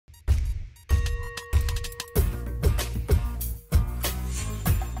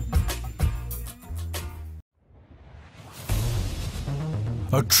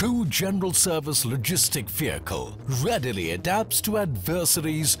A true general service logistic vehicle readily adapts to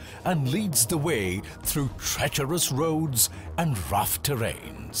adversaries and leads the way through treacherous roads and rough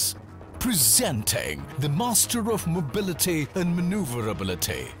terrains. Presenting the master of mobility and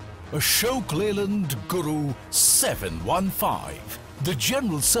maneuverability, Ashok Leyland Guru 715. The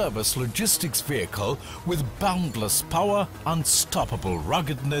general service logistics vehicle with boundless power, unstoppable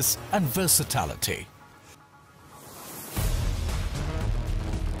ruggedness and versatility.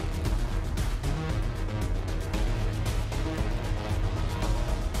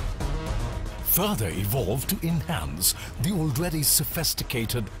 Further evolved to enhance the already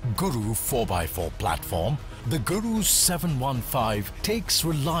sophisticated Guru 4x4 platform, the Guru 715 takes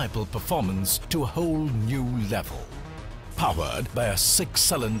reliable performance to a whole new level. Powered by a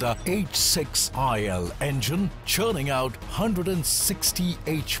 6-cylinder H6IL engine churning out 160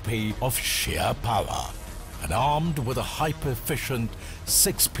 HP of sheer power, and armed with a hyper-efficient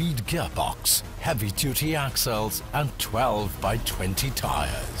 6-speed gearbox, heavy-duty axles and 12x20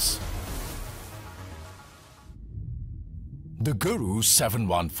 tires. The Guru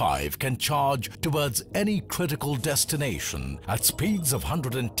 715 can charge towards any critical destination at speeds of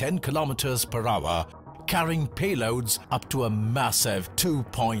 110 km per hour, carrying payloads up to a massive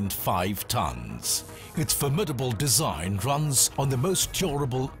 2.5 tons. Its formidable design runs on the most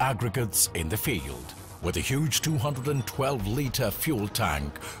durable aggregates in the field. With a huge 212-litre fuel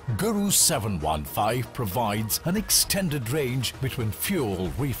tank, Guru 715 provides an extended range between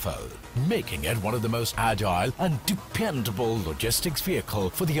fuel refill, making it one of the most agile and dependable logistics vehicle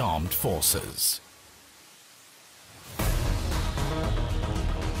for the armed forces.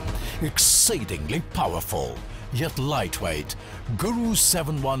 Exceedingly powerful, yet lightweight, Guru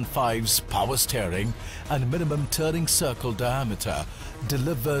 715's power steering and minimum turning circle diameter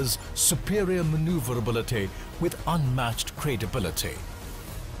delivers superior maneuverability with unmatched credibility.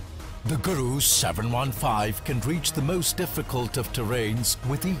 The Guru 715 can reach the most difficult of terrains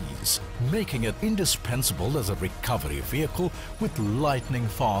with ease, making it indispensable as a recovery vehicle with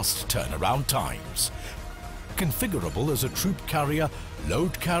lightning-fast turnaround times. Configurable as a troop carrier,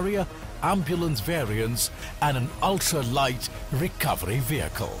 load carrier, ambulance variants and an ultra-light recovery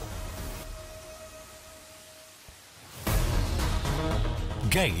vehicle.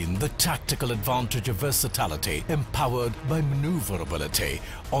 Gain the tactical advantage of versatility empowered by maneuverability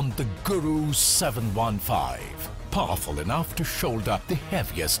on the Guru 715. Powerful enough to shoulder the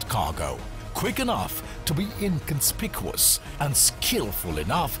heaviest cargo, quick enough to be inconspicuous and skillful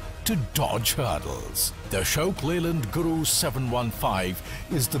enough to dodge hurdles. The Ashok Leyland Guru 715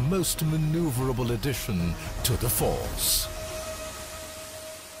 is the most maneuverable addition to the force.